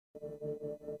Hello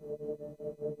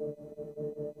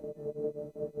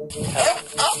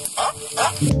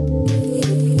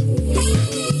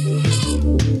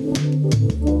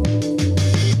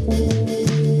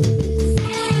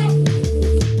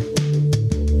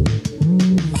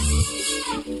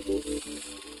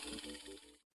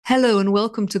and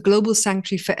welcome to Global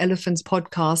Sanctuary for Elephants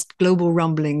podcast, Global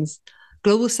Rumblings.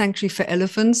 Global Sanctuary for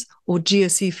Elephants, or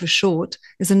GSE for short,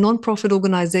 is a non-profit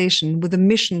organization with a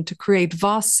mission to create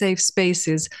vast safe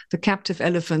spaces for captive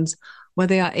elephants where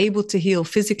they are able to heal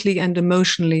physically and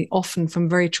emotionally, often from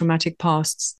very traumatic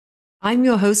pasts. I'm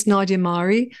your host, Nadia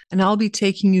Mari, and I'll be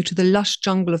taking you to the lush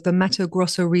jungle of the Mato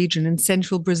Grosso region in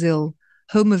central Brazil,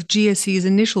 home of GSE's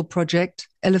initial project,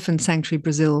 Elephant Sanctuary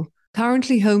Brazil.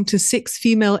 Currently home to 6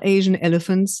 female Asian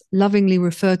elephants, lovingly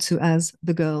referred to as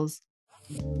the girls.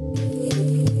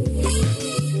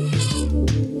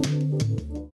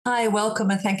 Hi, welcome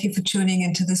and thank you for tuning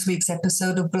into this week's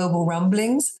episode of Global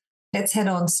Rumblings. Let's head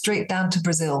on straight down to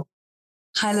Brazil.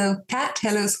 Hello, Kat.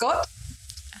 Hello, Scott.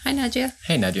 Hi, Nadia.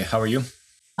 Hey, Nadia. How are you?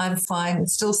 I'm fine.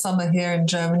 It's still summer here in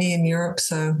Germany and Europe,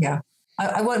 so yeah.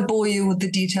 I won't bore you with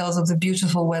the details of the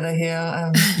beautiful weather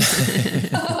here.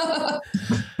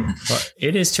 Well,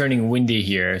 it is turning windy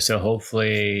here, so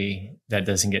hopefully that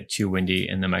doesn't get too windy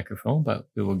in the microphone, but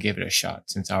we will give it a shot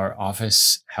since our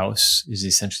office house is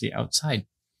essentially outside.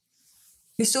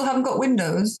 You still haven't got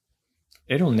windows?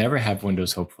 It'll never have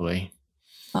windows, hopefully.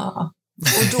 Or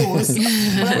doors.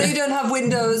 Well, I know you don't have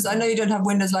windows. I know you don't have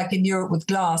windows like in Europe with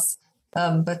glass.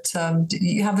 But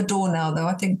you have a door now, though.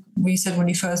 I think we said when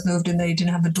you first moved in there, you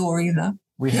didn't have a door either.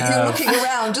 You're looking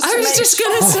around. I was just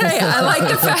going to say, I like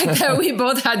the fact that we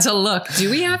both had to look. Do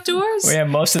we have doors? We have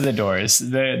most of the doors.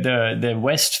 The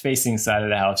west-facing side of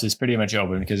the house is pretty much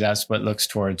open because that's what looks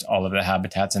towards all of the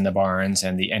habitats and the barns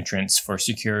and the entrance for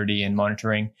security and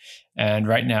monitoring. And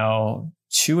right now,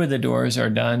 2 of the doors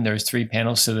are done. There's 3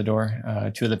 panels to the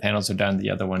door. 2 of the panels are done. The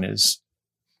other one is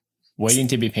waiting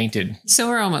to be painted. So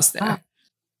we're almost there.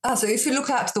 So if you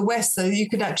look out to the west, though, you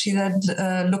could actually then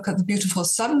look at the beautiful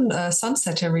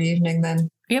sunset every evening then.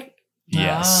 Yep.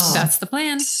 Yes. That's the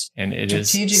plan. And it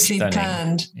strategically is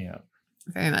planned. Yeah.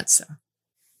 Very much so.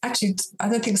 Actually, I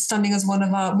don't think stunning is one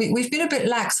of our... We've been a bit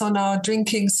lax on our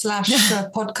drinking /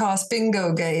 podcast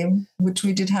bingo game, which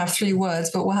we did have 3 words,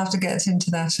 but we'll have to get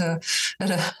into that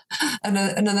at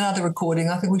another recording.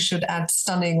 I think we should add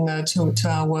stunning to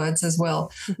our words as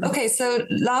well. Mm-hmm. Okay, so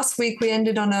last week we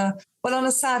ended on a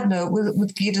sad note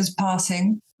with Guida's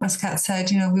passing. As Kat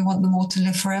said, we want them all to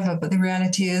live forever, but the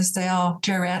reality is they are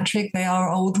geriatric. They are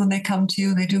old when they come to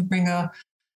you. They do bring a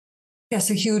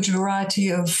huge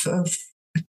variety of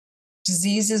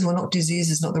diseases. Well, not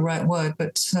diseases, not the right word,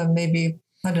 but maybe,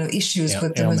 I don't know, issues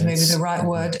with them is maybe the right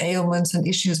word, ailments and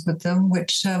issues with them,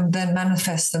 which then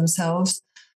manifest themselves.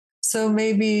 So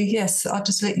maybe, yes, I'll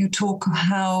just let you talk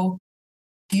how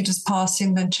Guida's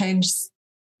passing then changed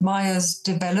Maya's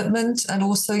development. And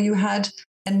also you had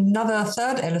another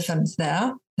 3rd elephant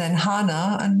there, then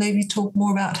Hana, and maybe talk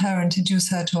more about her, introduce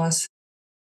her to us.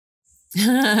 You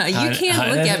can't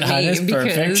look at me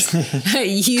because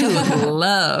you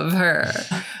love her.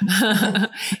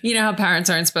 You know how parents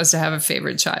aren't supposed to have a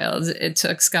favorite child. It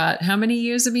took Scott how many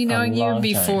years of me knowing you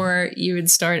before you would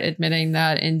start admitting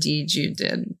that indeed you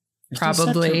did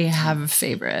probably have a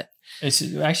favorite. It's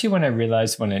actually when I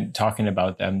realized when I'm talking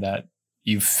about them that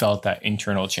you felt that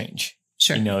internal change.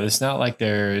 Sure. It's not like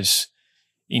there's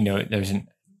an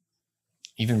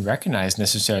even recognized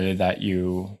necessarily that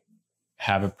you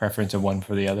have a preference of one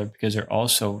for the other because they're all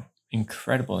so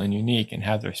incredible and unique and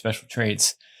have their special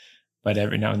traits. But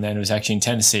every now and then, it was actually in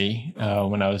Tennessee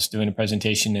when I was doing a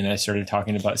presentation and I started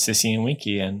talking about Sissy and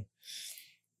Winky, and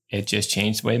it just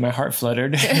changed the way my heart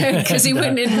fluttered. Because he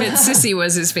wouldn't admit Sissy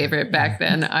was his favorite back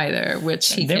then either,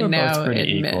 which he can now admit. They were both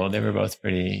pretty equal. They were both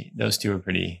pretty, those 2 were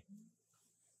pretty...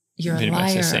 You're a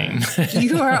liar.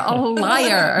 You are a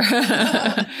liar.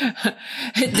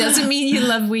 It doesn't mean you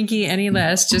love Winky any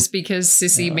less just because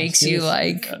Sissy makes you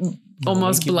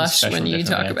almost blush when you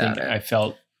talk about her. I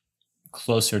felt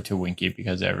closer to Winky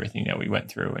because of everything that we went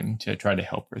through and to try to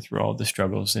help her through all the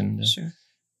struggles and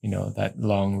that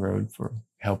long road for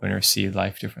helping her see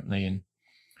life differently.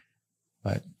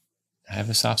 But I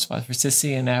have a soft spot for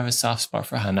Sissy and I have a soft spot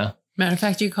for Hana. Matter of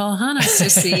fact, you call Hana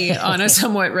Sissy on a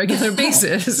somewhat regular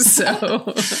basis. So,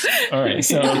 all right.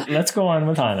 So let's go on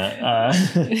with Hana.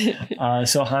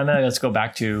 So Hana, let's go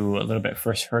back to a little bit.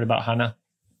 First heard about Hana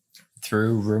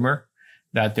through rumor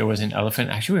that there was an elephant.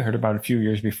 Actually, we heard about it a few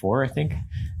years before, I think.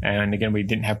 And again, we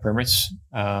didn't have permits.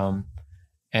 And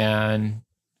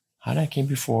Hana came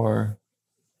before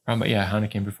Ramba. Yeah, Hana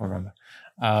came before Ramba.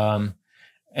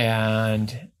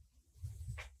 And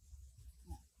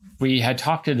we had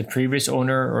talked to the previous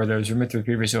owner, or there was rumor to the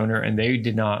previous owner, and they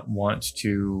did not want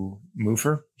to move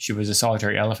her. She was a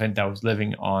solitary elephant that was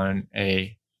living on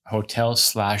a hotel /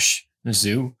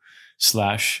 zoo /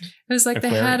 It was like aquarium, they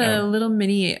had a little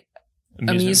mini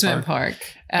amusement park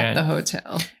at the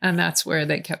hotel, and that's where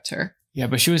they kept her. Yeah,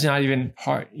 but she was not even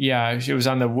part. Yeah, she was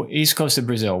on the east coast of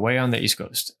Brazil, way on the east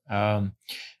coast. Nice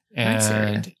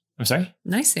area. I'm sorry?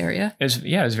 Nice area. It was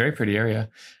a very pretty area.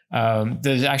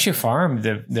 There's actually a farm,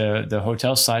 the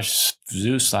hotel /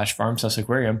 zoo / farm /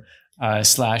 aquarium /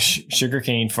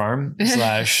 sugarcane farm /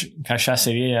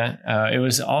 cachaceria. It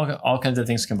was all kinds of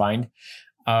things combined.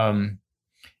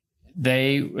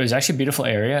 It was actually a beautiful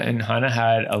area, and Hana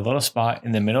had a little spot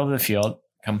in the middle of the field,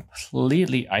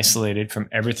 completely isolated from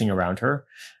everything around her.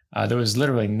 There was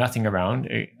literally nothing around,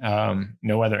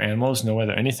 no other animals, no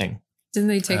other anything. Didn't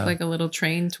they take like a little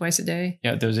train twice a day?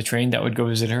 Yeah, there was a train that would go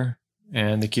visit her,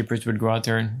 and the keepers would go out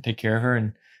there and take care of her,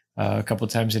 and a couple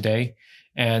of times a day.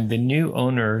 And the new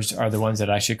owners are the ones that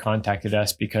actually contacted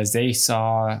us because they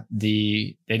saw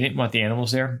they didn't want the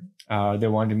animals there. They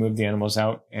wanted to move the animals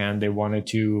out, and they wanted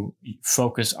to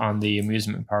focus on the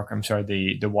amusement park. I'm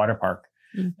sorry, the water park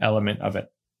element of it.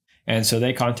 And so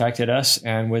they contacted us,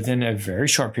 and within a very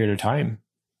short period of time,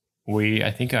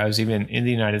 I think I was even in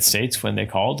the United States when they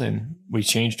called, and we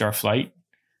changed our flight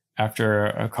after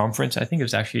a conference. I think it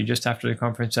was actually just after the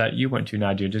conference that you went to,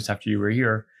 Nadia, just after you were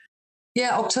here.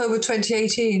 Yeah, October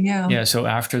 2018. Yeah. Yeah. So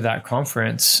after that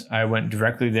conference, I went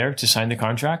directly there to sign the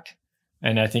contract.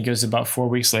 And I think it was about 4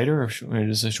 weeks later, or it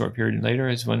was a short period later,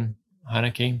 is when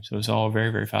Hana came. So it was all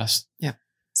very, very fast. Yeah.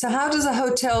 So how does a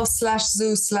hotel /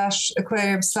 zoo /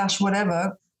 aquarium /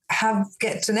 whatever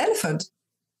get an elephant?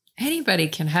 Anybody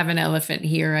can have an elephant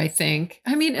here, I think.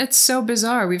 I mean, it's so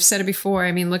bizarre. We've said it before.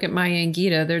 I mean, look at Maia and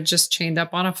Guida. They're just chained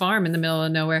up on a farm in the middle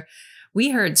of nowhere.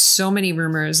 We heard so many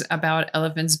rumors about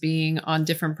elephants being on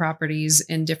different properties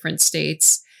in different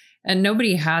states, and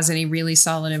nobody has any really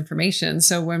solid information.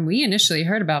 So when we initially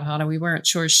heard about Hana, we weren't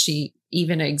sure she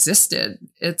even existed.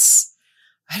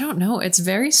 I don't know. It's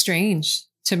very strange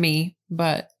to me,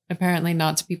 but apparently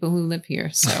not to people who live here.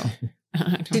 So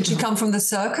Did she come from the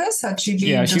circus? Had she been?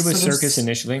 Yeah, she was circus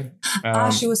initially.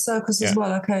 She was circus as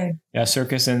well. Okay. Yeah,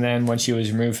 circus. And then when she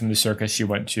was removed from the circus, she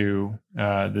went to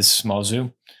this small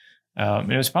zoo.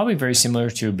 And it was probably very similar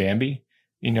to Bambi.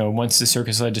 You know, once the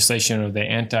circus legislation or the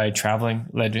anti-traveling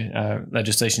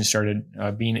legislation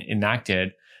started being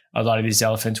enacted, a lot of these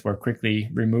elephants were quickly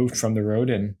removed from the road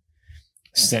and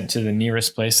sent to the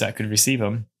nearest place that could receive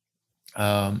them.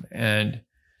 And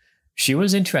she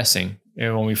was interesting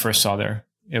when we first saw her.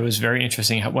 It was very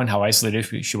interesting, how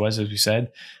isolated she was, as we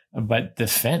said, but the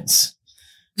fence.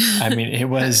 I mean, it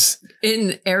was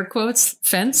in air quotes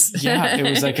fence. Yeah, it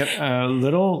was like a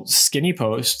little skinny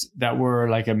post that were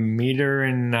like 1.5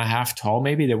 meters tall.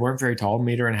 Maybe they weren't very tall, 1.5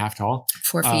 meters tall.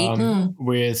 4 feet.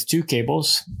 With 2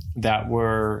 cables that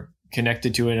were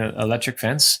connected to an electric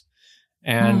fence.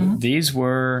 And these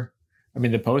were, I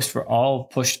mean, the posts were all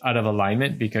pushed out of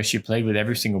alignment because she played with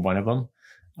every single one of them.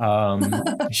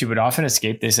 She would often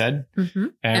escape, they said.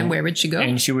 And where would she go?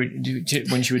 And she would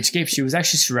when she would escape, she was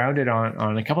actually surrounded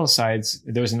on a couple of sides.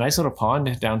 There was a nice little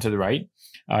pond down to the right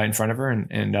in front of her.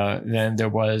 And then there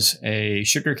was a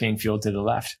sugarcane field to the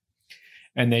left.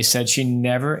 And they said she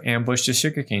never ambushed a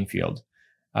sugarcane field.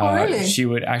 Oh, really? She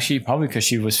would actually, probably because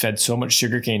she was fed so much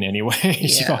sugarcane anyway,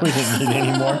 she probably didn't need it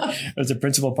anymore. It was a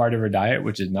principal part of her diet,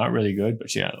 which is not really good, but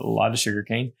she had a lot of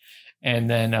sugarcane. And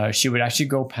then she would actually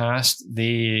go past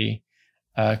the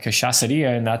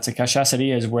cachaceria, and that's a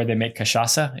cachaceria is where they make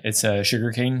cachaça. It's a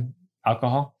sugarcane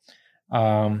alcohol.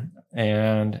 And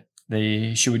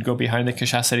she would go behind the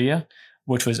cachaceria,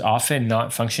 which was often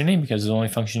not functioning because it was only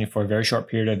functioning for a very short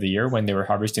period of the year when they were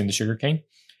harvesting the sugarcane.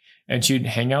 And she'd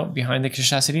hang out behind the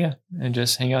cachaceria and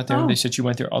just hang out there. Oh. They said she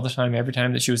went there all the time. Every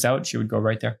time that she was out, she would go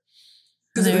right there.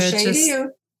 Because it was shady?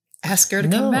 Ask her to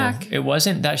come back. It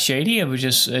wasn't that shady. It was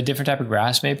just a different type of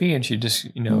grass, maybe. And she just,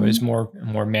 it was more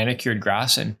manicured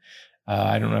grass. And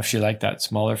I don't know if she liked that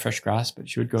smaller, fresh grass, but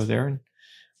she would go there. And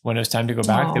when it was time to go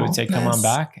back, they would say, come on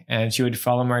back. And she would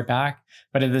follow them right back.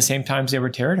 But at the same time, they were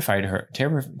terrified of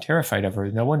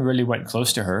her. No one really went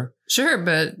close to her. Sure.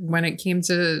 But when it came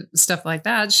to stuff like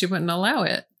that, she wouldn't allow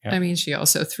it. Yeah. I mean, she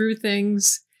also threw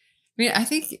things. I mean, I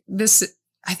think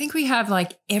we have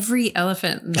like every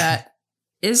elephant that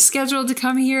is scheduled to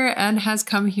come here and has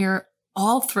come here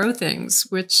all throw things,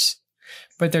 which...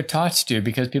 But they're taught to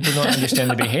because people don't understand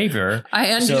the behavior.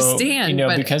 I understand.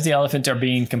 So, because the elephants are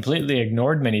being completely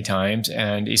ignored many times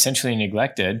and essentially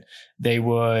neglected, they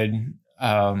would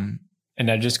And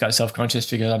I just got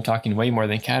self-conscious because I'm talking way more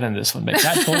than Kat on this one, but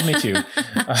Kat told me to.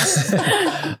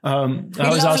 I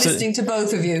was also listening to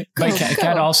both of you. But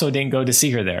Kat also didn't go to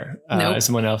see her there. Nope. As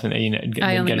someone else, and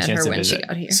I only met her when she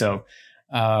got here. So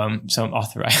I'm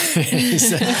authorized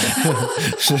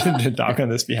to talk on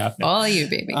this behalf now. All you,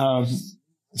 baby.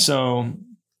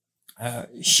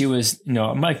 She was,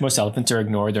 like most elephants are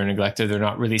ignored, they're neglected, they're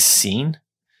not really seen.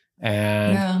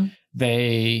 And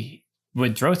they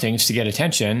would throw things to get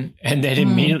attention, and they'd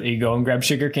immediately go and grab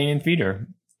sugarcane and feed her.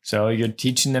 So you're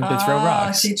teaching them to throw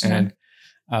rocks.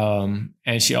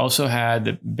 And she also had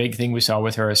the big thing we saw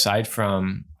with her, aside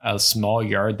from a small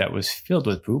yard that was filled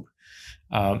with poop,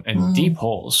 and deep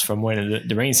holes from when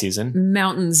the rain season.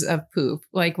 Mountains of poop.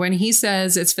 Like when he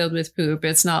says it's filled with poop,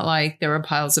 it's not like there were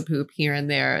piles of poop here and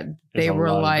there. They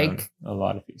were like a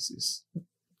lot of pieces.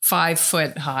 5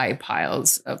 foot high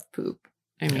piles of poop.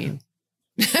 I mean,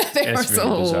 there was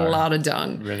really a lot of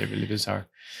dung. Really, really bizarre.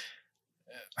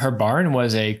 Her barn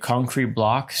was a concrete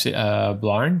block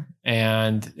barn,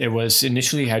 and it was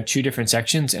initially had 2 different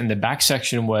sections, and the back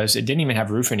section it didn't even have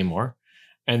a roof anymore.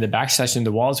 And the back section,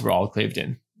 the walls were all caved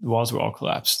in. The walls were all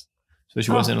collapsed. So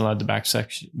she wasn't allowed the back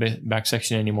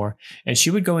section anymore. And she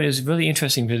would go, it was really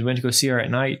interesting because we went to go see her at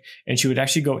night, and she would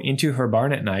actually go into her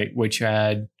barn at night, which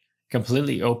had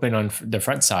completely open on the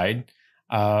front side,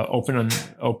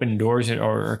 open doors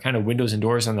or kind of windows and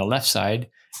doors on the left side,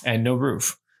 and no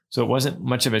roof. So it wasn't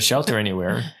much of a shelter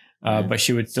anywhere, but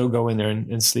she would still go in there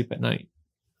and sleep at night.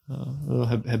 A little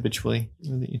habitually.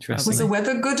 Really interesting. Was the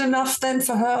weather good enough then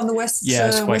for her on the west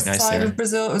nice side there of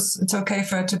Brazil? It's okay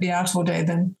for her to be out all day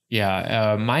then?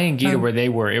 Yeah. Maia and Guida, where they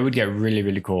were, it would get really,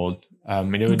 really cold.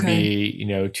 And it would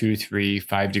be, 2, 3,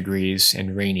 5 degrees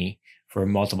and rainy for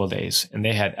multiple days. And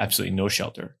they had absolutely no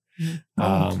shelter.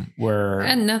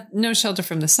 And no shelter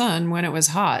from the sun when it was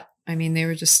hot. I mean, they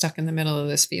were just stuck in the middle of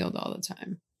this field all the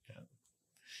time.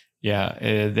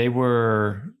 Yeah. They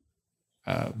were...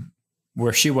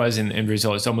 where she was in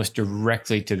Brazil, it's almost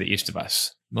directly to the east of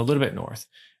us, a little bit north,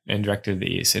 and directly to the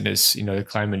east. It is, the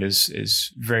climate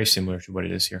is very similar to what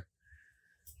it is here.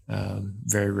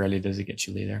 Very rarely does it get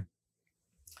chilly there.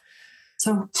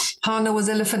 So Hana was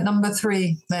elephant number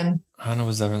 3 then. Hana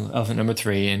was elephant number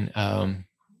 3, and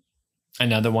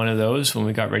another one of those. When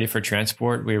we got ready for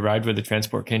transport, we arrived with a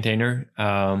transport container.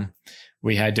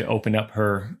 We had to open up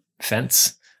her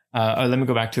fence. Let me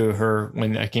go back to her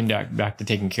when I came back to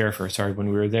taking care of her. Sorry, when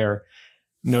we were there,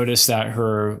 noticed that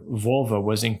her vulva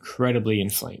was incredibly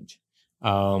inflamed.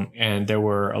 And there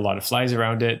were a lot of flies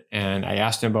around it. And I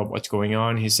asked him about what's going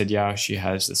on. He said, yeah, she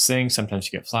has this thing. Sometimes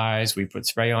she gets flies. We put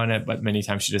spray on it, but many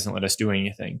times she doesn't let us do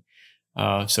anything.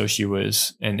 So she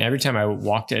was, and every time I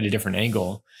walked at a different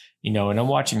angle, and I'm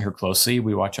watching her closely.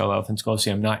 We watch all elephants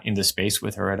closely. I'm not in the space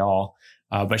with her at all.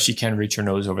 But she can reach her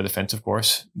nose over the fence, of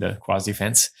course, the quasi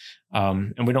fence.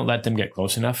 And we don't let them get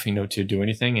close enough, to do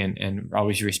anything, and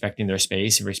always respecting their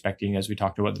space and respecting, as we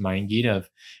talked about the Maia and Guida, of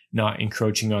not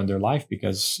encroaching on their life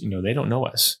because, they don't know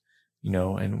us,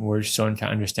 and we're starting to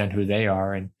understand who they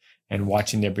are and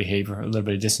watching their behavior a little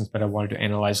bit of distance. But I wanted to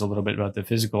analyze a little bit about the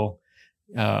physical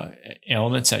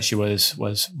elements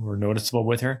that were noticeable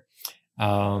with her.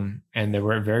 And they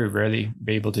were very rarely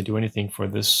be able to do anything for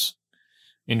this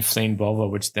inflamed vulva,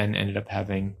 which then ended up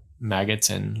having maggots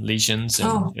and lesions,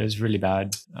 and it was really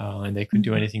bad. And they couldn't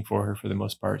do anything for her for the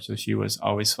most part. So she was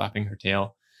always flapping her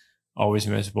tail, always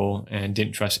miserable, and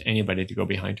didn't trust anybody to go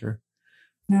behind her.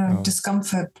 No,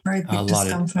 discomfort, very big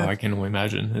discomfort. I can only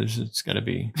imagine. It's got to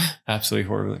be absolutely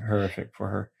horrific for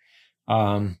her.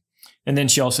 And then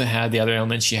she also had, the other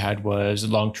element she had was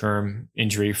long-term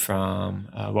injury from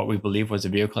what we believe was a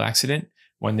vehicle accident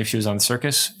when she was on the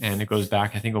circus, and it goes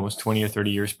back, I think, almost 20 or 30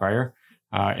 years prior.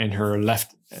 And her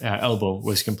left elbow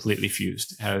was completely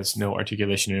fused, has no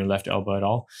articulation in her left elbow at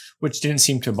all, which didn't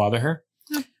seem to bother her.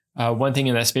 One thing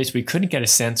in that space, we couldn't get a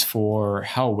sense for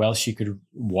how well she could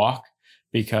walk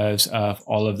because of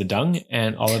all of the dung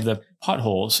and all of the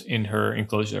potholes in her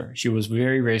enclosure. She was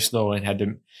very, very slow and had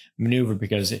to maneuver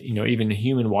because, even a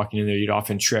human walking in there, you'd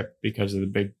often trip because of the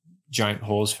big giant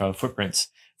holes for footprints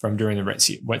from during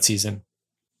the wet season.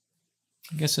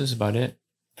 I guess that's about it.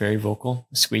 Very vocal,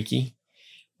 squeaky.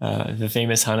 The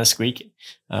famous Hana squeak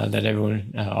that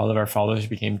everyone, all of our followers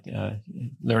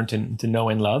learned to know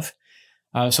and love.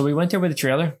 So we went there with a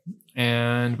trailer,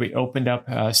 and we opened up,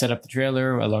 set up the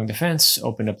trailer along the fence,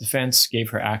 opened up the fence, gave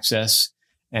her access,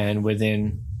 and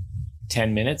within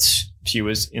 10 minutes, she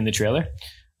was in the trailer.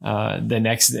 The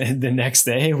next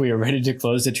day, we were ready to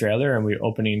close the trailer, and we were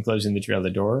opening and closing the trailer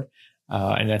door.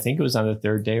 And I think it was on the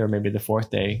 3rd day or maybe the 4th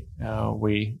day,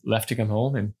 we left to come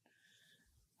home. And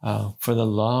for the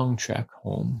long trek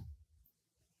home,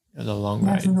 It was a long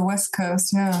ride. From the West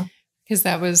Coast, yeah. Because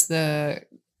that was the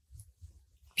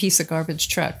piece of garbage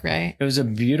truck, right? It was a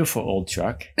beautiful old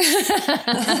truck.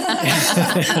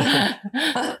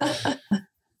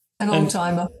 An old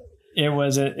timer. It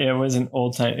was an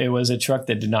old time. It was a truck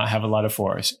that did not have a lot of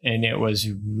force, and it was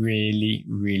really,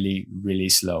 really, really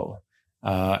slow.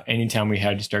 Anytime we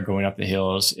had to start going up the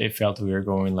hills, it felt we were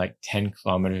going like 10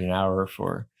 kilometers an hour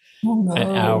for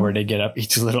an hour to get up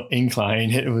each little incline.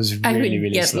 It was really,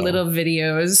 really slow. I would get little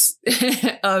videos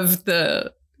of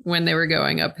when they were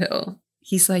going uphill.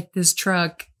 He's like, this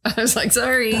truck. I was like,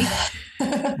 sorry.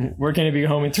 We're going to be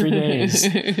home in 3 days.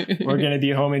 We're going to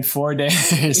be home in 4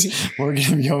 days. We're going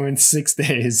to be home in 6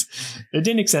 days. It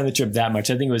didn't extend the trip that much.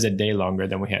 I think it was a day longer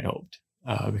than we had hoped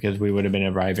because we would have been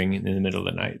arriving in the middle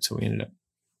of the night. So we ended up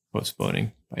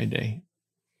postponing by a day.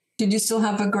 Did you still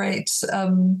have a great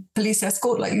police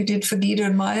escort like you did for Guida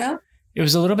and Maia? It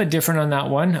was a little bit different on that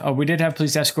one. We did have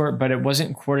police escort, but it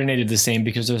wasn't coordinated the same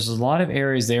because there's a lot of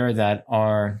areas there that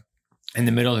are in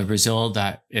the middle of Brazil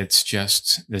that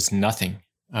there's nothing.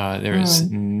 There is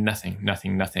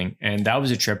nothing. And that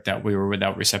was a trip that we were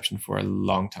without reception for a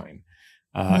long time,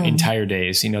 entire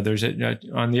days. There's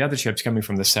on the other trips coming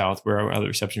from the south, we're without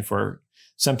reception for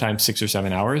sometimes 6 or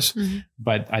 7 hours. Mm-hmm.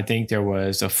 But I think there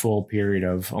was a full period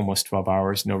of almost 12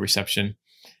 hours, no reception.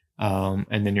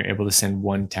 And then you're able to send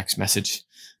one text message.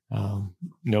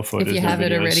 No photos. If you have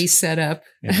it already set up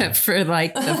for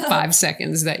like the 5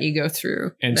 seconds that you go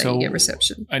through, and so you get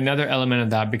reception. Another element of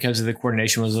that, because of the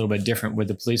coordination was a little bit different with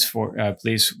the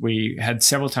police, we had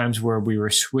several times where we were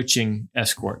switching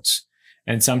escorts.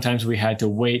 And sometimes we had to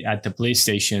wait at the police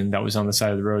station that was on the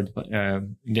side of the road.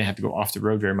 You didn't have to go off the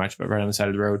road very much, but right on the side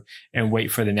of the road and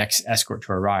wait for the next escort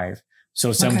to arrive.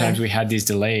 So sometimes we had these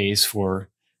delays for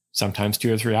sometimes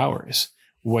 2 or 3 hours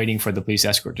waiting for the police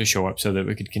escort to show up so that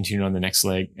we could continue on the next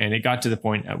leg. And it got to the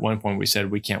point, at one point we said,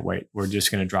 we can't wait. We're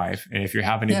just going to drive. And if you're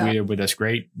having to be there with us,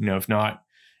 great. If not,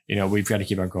 we've got to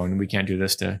keep on going. We can't do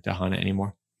this to Hana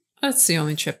anymore. That's the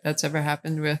only trip that's ever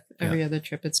happened. With every other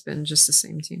trip, it's been just the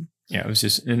same team. Yeah, it was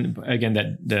just, and again,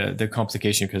 that the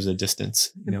complication because of the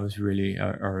distance, was really,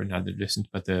 or not the distance,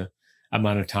 but the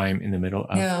amount of time in the middle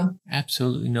of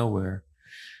absolutely nowhere.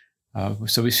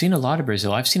 So we've seen a lot of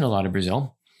Brazil. I've seen a lot of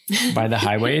Brazil by the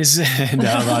highways and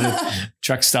a lot of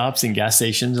truck stops and gas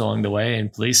stations along the way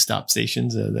and police stop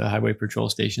stations, the highway patrol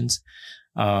stations.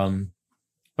 But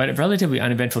a relatively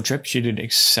uneventful trip. She did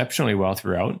exceptionally well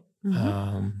throughout.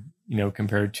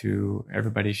 Compared to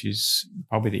everybody, she's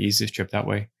probably the easiest trip that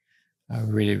way.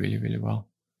 Really, really, really well.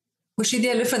 Was she the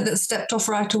elephant that stepped off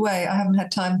right away? I haven't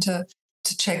had time to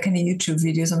check any YouTube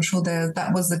videos. I'm sure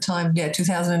that was the time.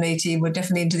 2018. We're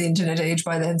definitely into the internet age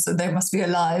by then, so they must be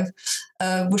alive.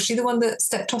 Was she the one that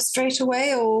stepped off straight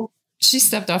away, or? She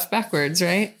stepped off backwards,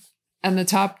 right? And the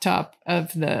top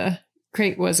of the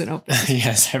crate wasn't open.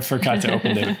 Yes, I forgot to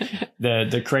open it.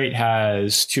 The crate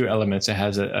has 2 elements. It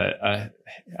has a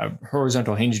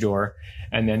horizontal hinge door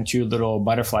and then 2 little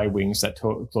butterfly wings that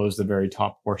close the very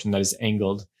top portion that is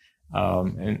angled.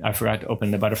 And I forgot to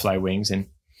open the butterfly wings, and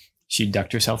she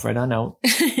ducked herself right on out.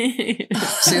 She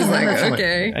was like,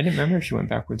 okay. I didn't remember if she went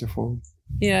backwards or forward.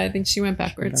 Yeah, I think she went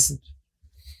backwards.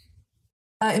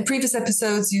 In previous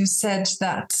episodes, you said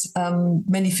that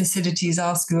many facilities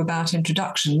ask you about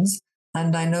introductions.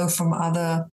 And I know from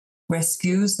other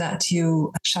rescues that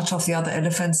you shut off the other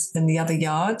elephants in the other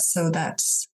yards so that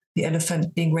the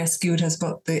elephant being rescued has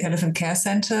got the elephant care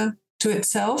center to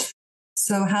itself.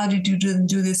 So how did you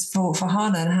do this for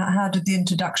Hana, and how did the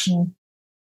introduction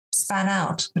span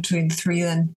out between the 3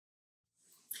 then?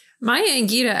 Maya and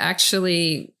Guida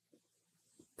actually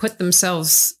put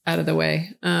themselves out of the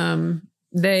way.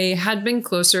 They had been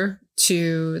closer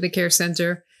to the care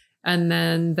center. And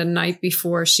then the night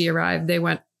before she arrived, they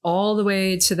went all the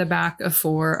way to the back of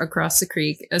 4 across the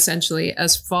creek, essentially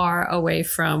as far away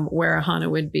from where Hana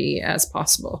would be as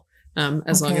possible,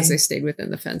 as long as they stayed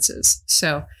within the fences.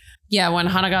 So, when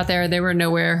Hana got there, they were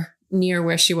nowhere near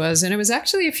where she was. And it was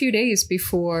actually a few days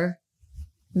before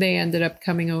they ended up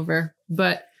coming over.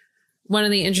 But one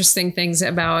of the interesting things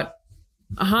about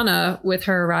Hana with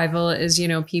her arrival is,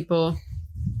 people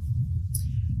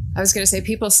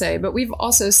say, but we've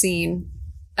also seen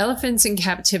elephants in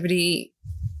captivity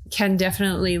can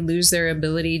definitely lose their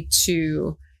ability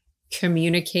to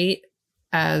communicate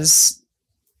as,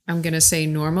 I'm going to say,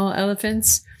 normal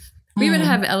elephants. We would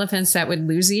have elephants that would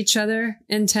lose each other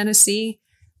in Tennessee.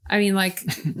 I mean,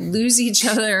 lose each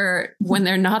other when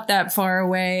they're not that far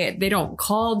away. They don't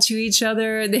call to each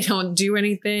other. They don't do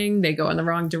anything. They go in the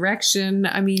wrong direction.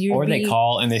 I mean, they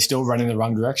call and they still run in the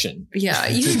wrong direction. Yeah,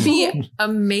 you'd be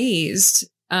amazed.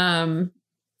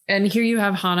 And here you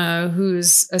have Hana,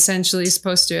 who's essentially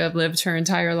supposed to have lived her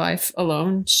entire life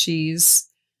alone. She's,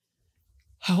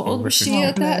 how old was she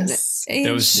at that age?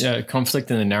 There was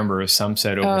conflict in the number. Some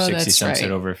said over 60, some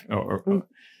said over, or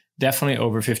definitely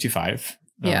over 55.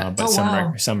 Yeah. But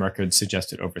some records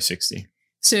suggested over 60.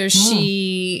 So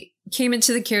she came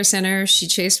into the care center. She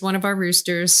chased one of our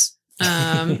roosters,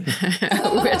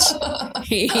 which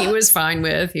he was fine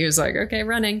with. He was like, okay,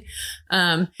 running.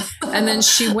 And then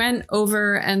she went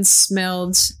over and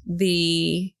smelled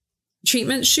the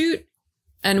treatment chute.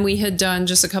 And we had done,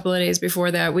 just a couple of days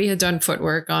before that, we had done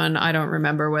footwork on, I don't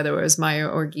remember whether it was Maia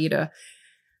or Guida.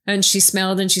 And she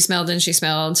smelled and she smelled and she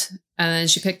smelled. And then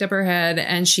she picked up her head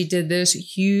and she did this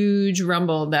huge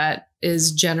rumble that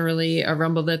is generally a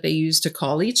rumble that they use to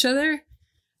call each other.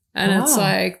 And it's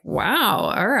like,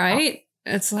 wow, all right.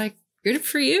 It's like, good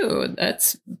for you.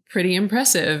 That's pretty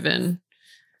impressive. And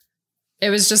it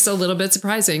was just a little bit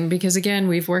surprising because, again,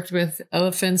 we've worked with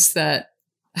elephants that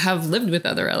have lived with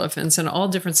other elephants in all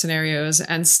different scenarios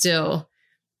and still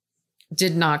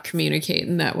did not communicate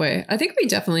in that way. I think we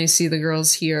definitely see the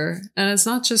girls here, and it's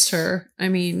not just her. I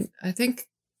mean, I think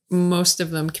most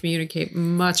of them communicate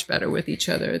much better with each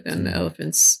other than the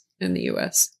elephants in the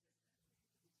US.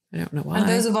 I don't know why. And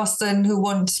those of us then who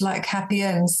want like happy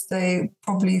ends, they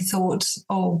probably thought,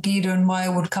 oh, Guida and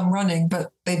Maia would come running,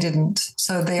 but they didn't.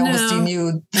 So they obviously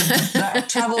knew that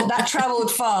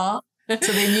traveled far.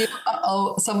 So they knew,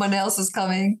 someone else is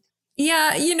coming.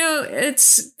 Yeah,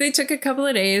 they took a couple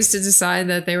of days to decide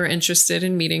that they were interested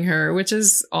in meeting her, which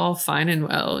is all fine and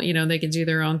well. They could do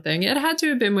their own thing. It had to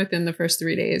have been within the first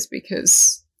 3 days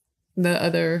because the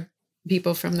other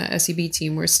people from the SEB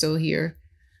team were still here.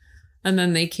 And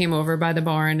then they came over by the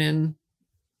barn and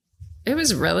it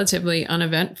was relatively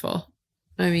uneventful.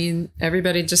 I mean,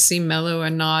 everybody just seemed mellow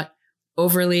and not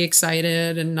overly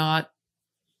excited and not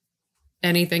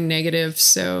anything negative.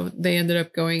 So they ended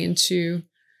up going into,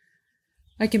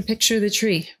 I can picture the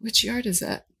tree. Which yard is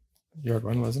that? Yard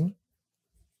 1, wasn't it?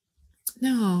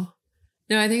 No,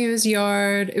 I think it was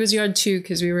yard 2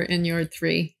 because we were in yard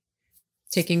 3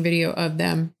 taking video of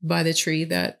them by the tree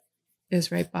that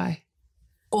is right by.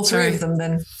 All three of them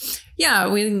then? Yeah,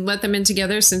 we let them in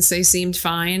together since they seemed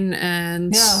fine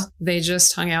and they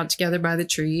just hung out together by the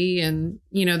tree and,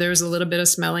 there was a little bit of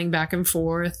smelling back and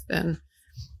forth and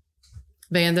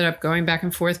they ended up going back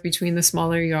and forth between the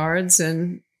smaller yards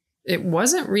and it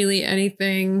wasn't really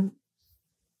anything.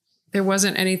 There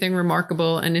wasn't anything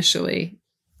remarkable initially.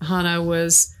 Hana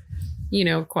was,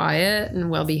 quiet and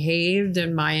well-behaved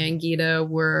and Maia and Guida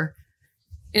were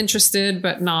interested,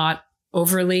 but not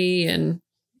overly. And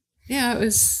yeah, it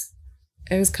was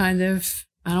kind of,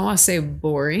 I don't want to say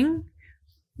boring,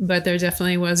 but there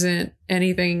definitely wasn't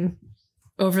anything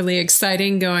overly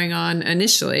exciting going on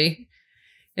initially.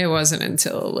 It wasn't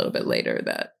until a little bit later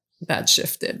that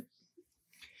shifted.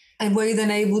 And were you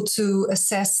then able to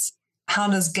assess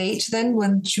Hana's gait then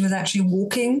when she was actually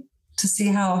walking to see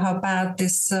how bad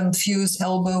this fused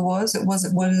elbow was? It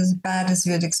wasn't as bad as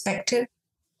you had expected?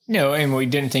 No, and we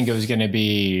didn't think it was going to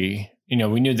be,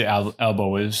 we knew the elbow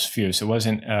was fused. It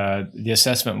wasn't, the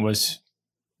assessment was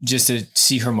just to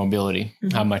see her mobility,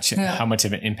 how much of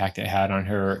an impact it had on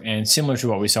her. And similar to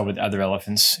what we saw with other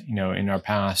elephants, in our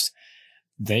past,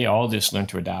 they all just learn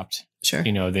to adapt. Sure.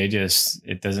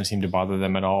 It doesn't seem to bother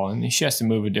them at all. And she has to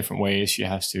move in different ways. She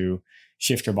has to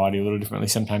shift her body a little differently,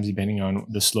 sometimes depending on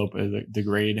the slope of the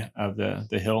grade of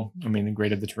the hill. The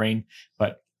grade of the terrain.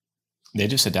 But they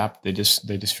just adapt. They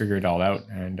just figure it all out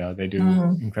and they do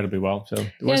incredibly well. So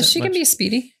she can be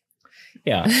speedy.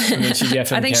 Yeah. She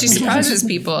definitely I think she surprises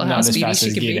people how speedy she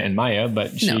can be. Guida and Maia,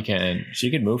 but she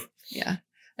can move. Yeah.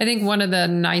 I think one of the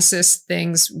nicest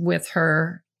things with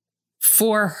her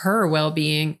for her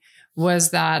well-being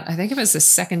was that I think it was the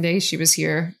second day she was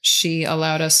here, she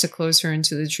allowed us to close her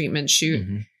into the treatment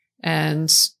chute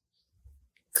and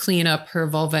clean up her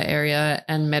vulva area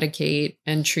and medicate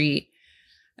and treat.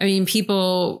 I mean,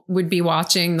 people would be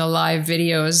watching the live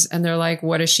videos and they're like,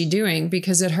 what is she doing?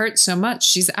 Because it hurts so much.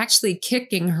 She's actually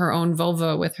kicking her own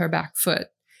vulva with her back foot.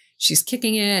 She's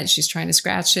kicking it. She's trying to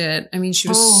scratch it. I mean, she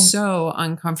was so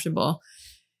uncomfortable.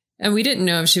 And we didn't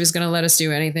know if she was going to let us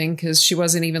do anything because she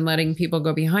wasn't even letting people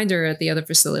go behind her at the other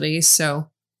facilities. So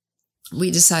we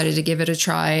decided to give it a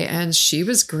try and she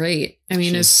was great. I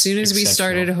mean, as soon as we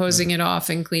started hosing it off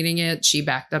and cleaning it, she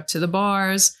backed up to the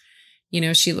bars.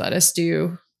 She let us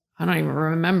do, I don't even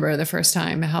remember the first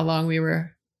time how long we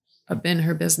were in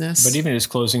her business. But even just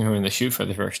closing her in the chute for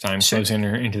the first time, closing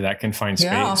her into that confined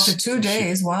space. Yeah, after 2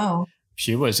 days. Wow.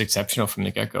 She was exceptional from the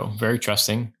get-go. Very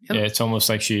trusting. Yep. It's almost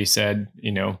like she said,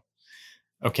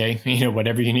 okay,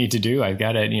 whatever you need to do, I've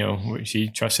got it. She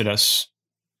trusted us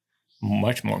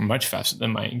much faster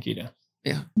than Maya and Guida.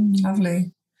 Yeah.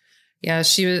 Lovely. Yeah,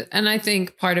 she was, and I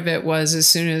think part of it was as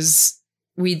soon as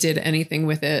we did anything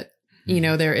with it,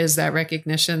 there is that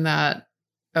recognition that,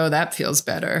 oh, that feels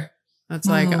better. That's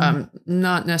like, I'm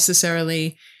not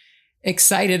necessarily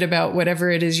excited about whatever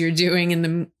it is you're doing in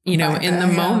the, in the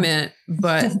moment.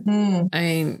 But I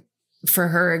mean, for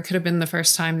her, it could have been the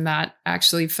first time that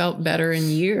actually felt better in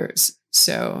years.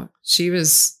 So she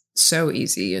was so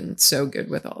easy and so good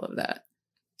with all of that.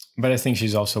 But I think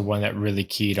she's also one that really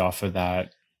keyed off of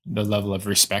that, the level of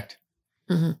respect,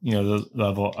 the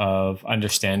level of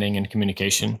understanding and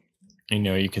communication.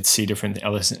 You could see different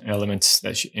elements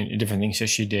different things that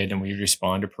she did, and we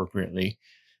respond appropriately.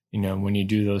 When you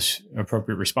do those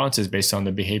appropriate responses based on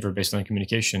the behavior, based on the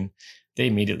communication, they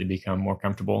immediately become more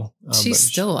comfortable. She's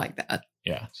still like that.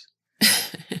 Yeah.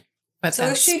 But so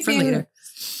that's for later.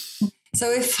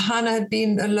 So if Hana had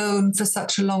been alone for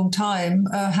such a long time,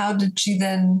 how did she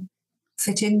then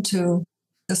fit into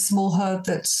the small herd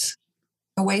that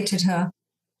awaited her?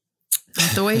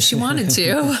 Not the way she wanted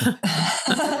to.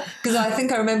 Because I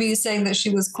think I remember you saying that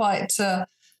she was quite,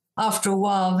 after a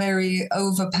while, very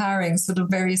overpowering, I'm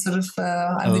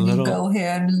the new girl here.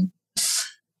 And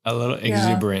a little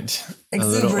exuberant.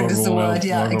 Exuberant is the word,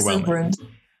 exuberant.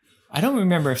 I don't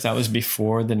remember if that was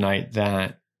before the night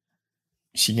that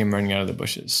she came running out of the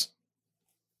bushes.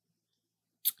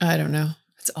 I don't know.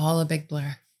 It's all a big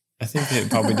blur. I think they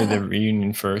probably did the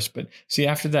reunion first. But see,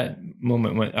 after that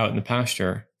moment went out in the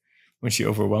pasture, when she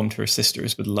overwhelmed her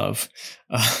sisters with love,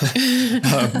 I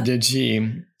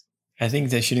think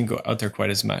that she didn't go out there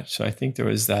quite as much. So I think there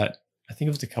was that, I think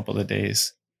it was a couple of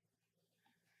days.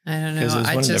 I don't know. Because it was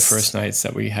one of the first nights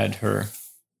that we had her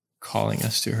calling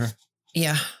us to her.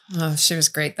 Yeah. Oh, she was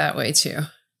great that way too.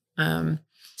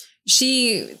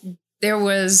 There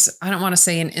was, I don't want to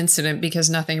say an incident because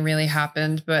nothing really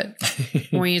happened, but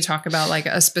when you talk about like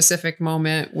a specific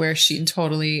moment where she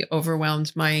totally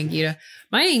overwhelmed Maya and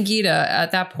Guida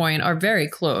at that point are very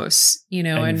close,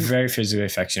 and very physically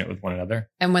affectionate with one another.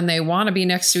 And when they want to be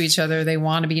next to each other, they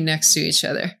want to be next to each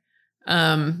other.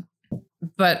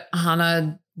 But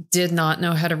Hana did not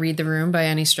know how to read the room by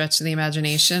any stretch of the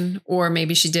imagination, or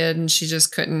maybe she did and she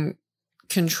just couldn't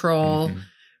control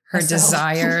her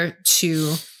desire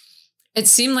to. It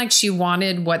seemed like she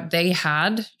wanted what they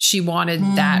had. She wanted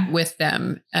that with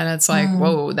them. And it's like,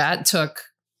 whoa, that took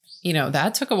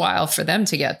a while for them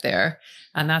to get there.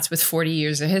 And that's with 40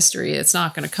 years of history. It's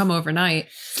not going to come overnight.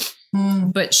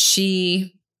 But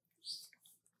she,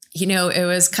 it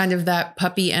was kind of that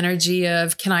puppy energy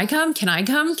of, can I come? Can I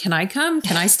come? Can I come?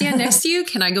 Can I stand next to you?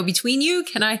 Can I go between you?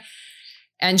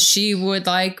 And she would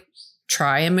like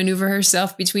try and maneuver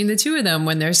herself between the two of them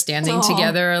when they're standing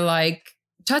together, like,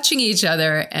 touching each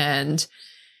other, and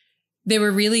they were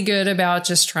really good about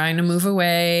just trying to move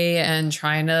away and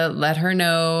trying to let her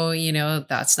know,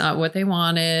 that's not what they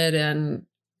wanted. And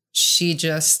she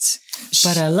just,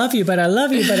 but I love you, but I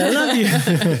love you, but I love you.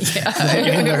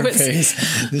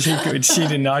 She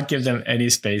did not give them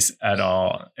any space at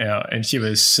all. And she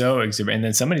was so exuberant. And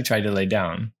then somebody tried to lay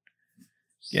down.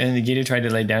 And the Guida tried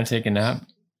to lay down, take a nap.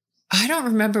 I don't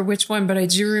remember which one, but I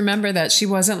do remember that she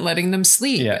wasn't letting them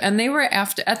sleep. Yeah. And they were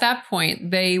at that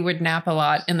point, they would nap a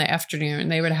lot in the afternoon.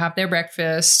 They would have their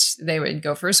breakfast. They would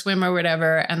go for a swim or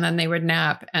whatever. And then they would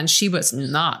nap. And she was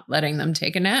not letting them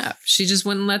take a nap. She just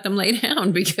wouldn't let them lay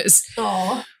down because,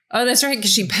 oh, that's right.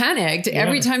 Because she panicked. Yeah.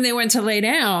 Every time they went to lay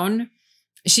down,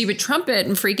 she would trumpet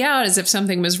and freak out as if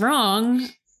something was wrong.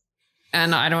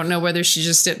 And I don't know whether she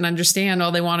just didn't understand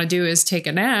all they want to do is take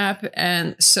a nap.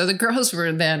 And so the girls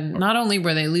were then, not only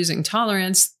were they losing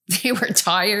tolerance, they were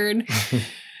tired.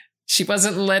 She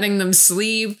wasn't letting them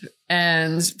sleep.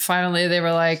 And finally they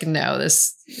were like, no,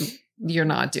 you're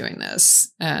not doing this.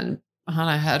 And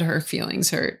Hana had her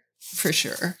feelings hurt for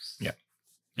sure. Yeah.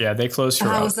 Yeah, they closed her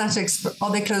out. How was that?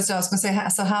 They closed her out. I was going to say,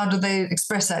 so how did they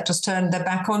express that? Just turned their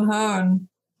back on her and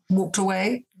walked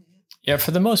away? Yeah,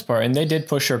 for the most part. And they did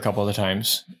push her a couple of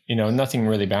times. Nothing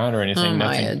really bad or anything.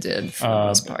 Maya did for the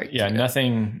most part. Yeah,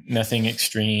 nothing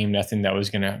extreme, nothing that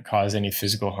was going to cause any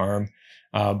physical harm.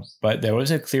 But there was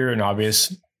a clear and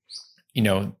obvious,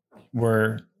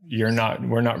 we're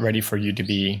not ready for you to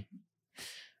be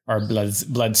our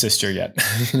blood sister yet.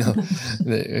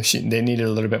 They needed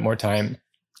a little bit more time.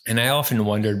 And I often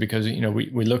wondered because,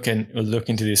 we look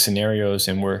into these scenarios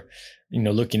and we're,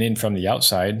 looking in from the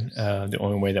outside, the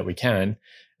only way that we can.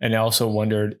 And I also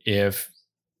wondered if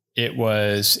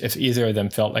either of them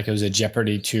felt like it was a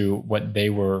jeopardy to what they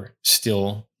were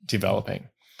still developing.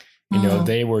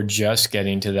 They were just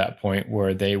getting to that point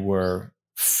where they were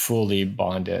fully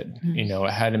bonded. You know,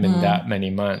 it hadn't been that many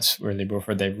months really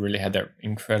before they really had that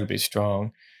incredibly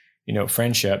strong, you know,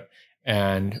 friendship,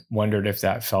 and wondered if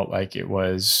that felt like it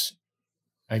was,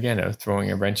 again,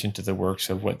 throwing a wrench into the works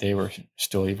of what they were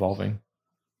still evolving.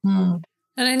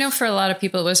 And I know for a lot of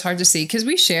people, it was hard to see because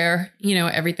we share, you know,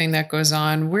 everything that goes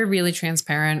on. We're really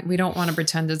transparent. We don't want to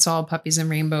pretend it's all puppies and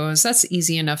rainbows. That's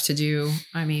easy enough to do.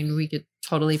 I mean, we could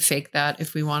totally fake that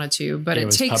if we wanted to, but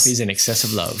it takes puppies and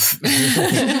excessive love.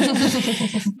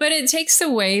 But it takes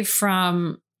away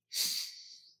from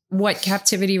what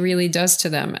captivity really does to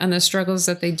them and the struggles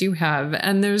that they do have.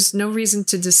 And there's no reason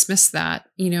to dismiss that.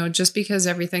 You know, just because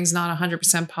everything's not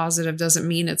 100% positive doesn't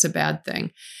mean it's a bad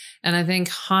thing. And I think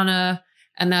Hana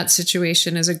and that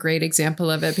situation is a great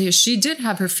example of it because she did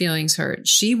have her feelings hurt.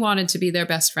 She wanted to be their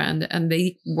best friend and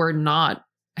they were not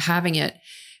having it.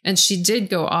 And she did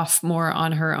go off more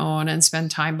on her own and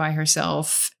spend time by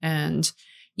herself. And,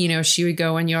 you know, she would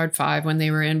go in yard 5 when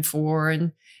they were in 4.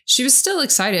 And she was still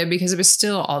excited because it was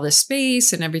still all this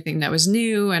space and everything that was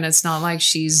new. And it's not like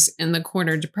she's in the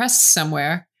corner depressed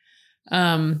somewhere.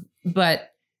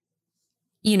 But,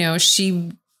 you know,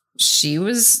 she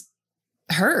was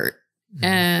hurt.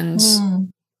 And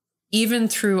even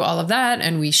through all of that,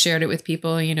 and we shared it with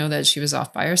people, you know, that she was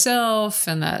off by herself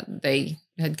and that they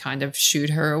had kind of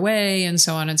shooed her away and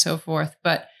so on and so forth.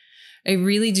 But I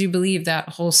really do believe that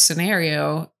whole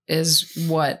scenario is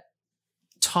what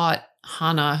taught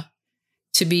Hana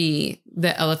to be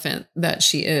the elephant that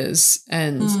she is.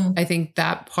 And I think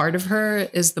that part of her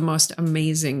is the most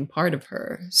amazing part of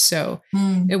her. So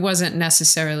it wasn't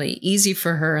necessarily easy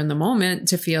for her in the moment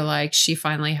to feel like she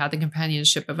finally had the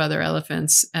companionship of other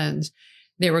elephants and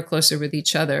they were closer with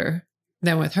each other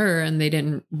than with her. And they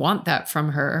didn't want that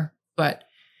from her. But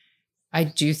I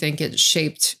do think it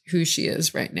shaped who she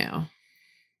is right now.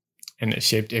 And it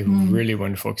shaped a really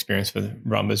wonderful experience with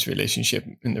Ramba's relationship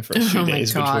in the first few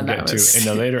days, which we'll get to in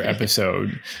a later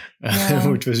episode,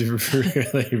 which was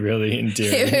really, really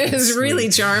endearing. It was really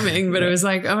charming, but it was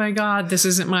like, oh my God, this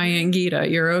isn't Maia and Guida.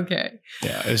 You're okay.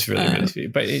 Yeah, it was really, really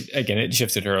sweet. But it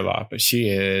shifted her a lot. But she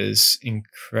is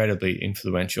incredibly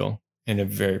influential in a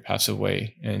very passive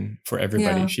way. And for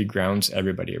everybody, she grounds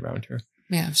everybody around her.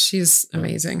 Yeah, she's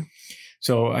amazing.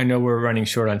 So I know we're running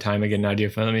short on time again, Nadia,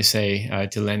 but let me say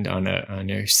to end on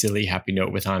a silly, happy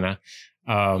note with Hana.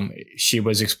 She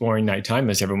was exploring nighttime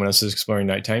as everyone else is exploring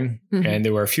nighttime. And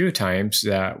there were a few times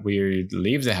that we would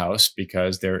leave the house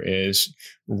because there is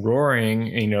roaring,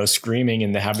 you know, screaming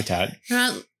in the habitat. We're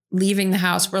not leaving the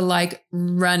house. We're like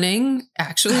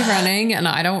actually running. And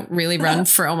I don't really run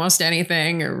for almost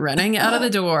anything. Running out of the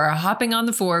door, hopping on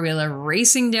the 4-wheeler,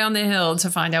 racing down the hill to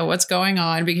find out what's going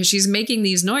on because she's making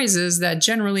these noises that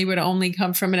generally would only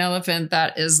come from an elephant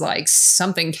that is like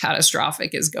something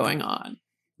catastrophic is going on.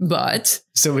 But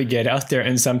so we get out there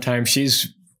and sometimes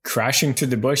she's crashing through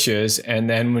the bushes. And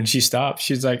then when she stops,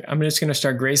 she's like, I'm just going to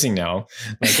start grazing now.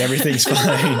 Like everything's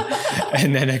fine.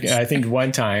 And then I think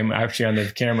one time actually on the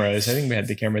cameras, I think we had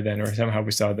the camera then, or somehow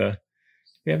we saw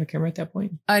we have a camera at that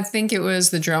point? I think it was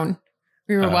the drone.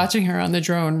 We were watching her on the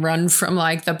drone run from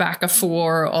like the back of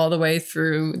 4 all the way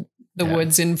through the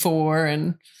woods in 4.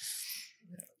 And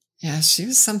yeah, she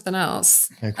was something else.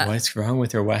 Like, what's wrong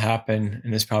with her? What happened?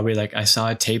 And it's probably like, I saw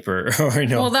a taper. Or,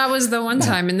 Well, that was the one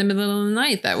time in the middle of the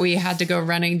night that we had to go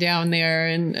running down there.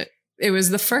 And it was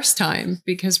the first time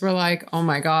because we're like, oh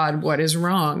my God, what is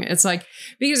wrong? It's like,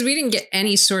 because we didn't get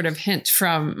any sort of hint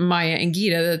from Maia and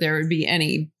Guida that there would be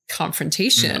any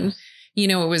confrontation. No. You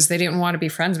know, it was, they didn't want to be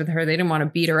friends with her. They didn't want to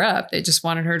beat her up. They just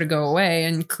wanted her to go away.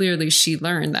 And clearly she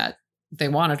learned that they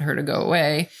wanted her to go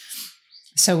away.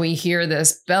 So we hear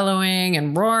this bellowing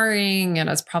and roaring, and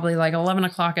it's probably like 11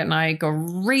 o'clock at night, go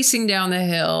racing down the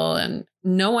hill, and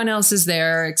no one else is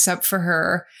there except for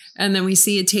her. And then we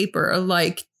see a taper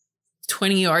like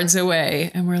 20 yards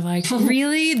away. And we're like,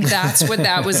 really? That's what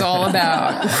that was all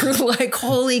about. We're like,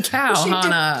 holy cow,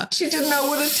 Hana. She didn't know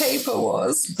what a taper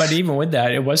was. But even with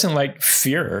that, it wasn't like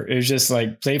fear. It was just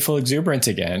like playful exuberance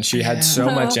again. She had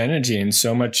so much energy and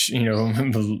so much, you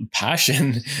know,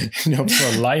 passion, you know,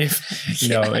 for life. You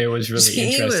know, it was really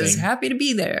interesting. She was happy to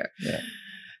be there.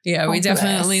 Yeah, we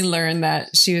definitely learned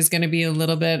that she was going to be a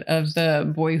little bit of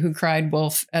the boy who cried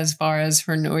wolf as far as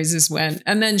her noises went.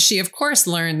 And then she, of course,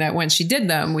 learned that when she did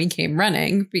them, we came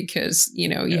running because, you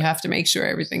know, you have to make sure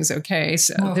everything's okay.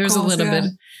 So there's a little bit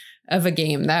of a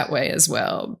game that way as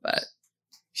well. But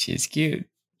she's cute.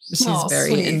 She's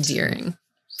very endearing,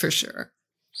 for sure.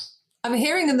 I'm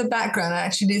hearing in the background, I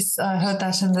actually heard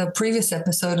that in the previous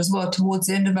episode as well, towards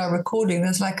the end of our recording,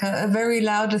 there's like a very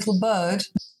loud little bird.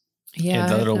 Yeah,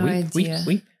 the little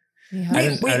weep. Yeah.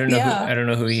 I don't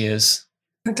know who he is.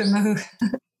 I don't know.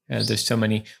 There's so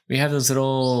many. We have those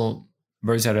little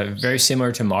birds that are very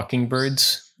similar to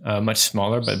mockingbirds, much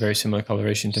smaller, but very similar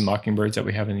coloration to mockingbirds that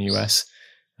we have in the US.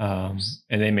 And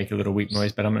they make a little weep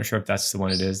noise, but I'm not sure if that's the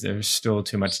one it is. There's still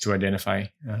too much to identify.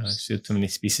 Still too many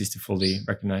species to fully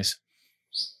recognize.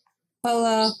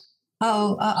 Well,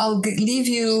 I'll leave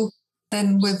you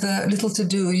then with a little to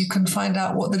do. You can find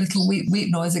out what the little weep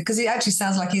noise is, because it actually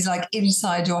sounds like he's like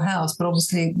inside your house, but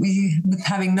obviously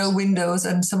having no windows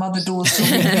and some other doors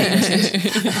still being painted.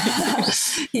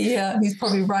 He's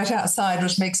probably right outside,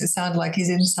 which makes it sound like he's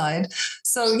inside.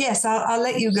 So yes, I'll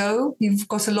let you go. You've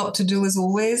got a lot to do as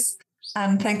always.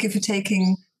 And thank you for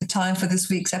taking the time for this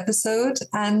week's episode.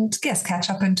 And yes, catch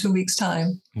up in 2 weeks'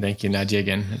 time. Thank you, Nadia,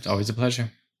 again. It's always a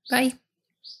pleasure. Bye.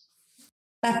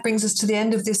 That brings us to the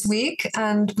end of this week,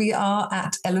 and we are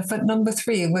at elephant number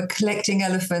 3. We're collecting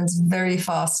elephants very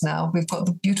fast now. We've got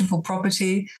the beautiful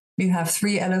property. We have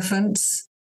 3 elephants.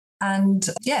 And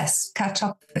yes, catch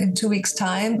up in 2 weeks'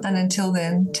 time. And until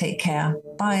then, take care.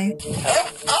 Bye.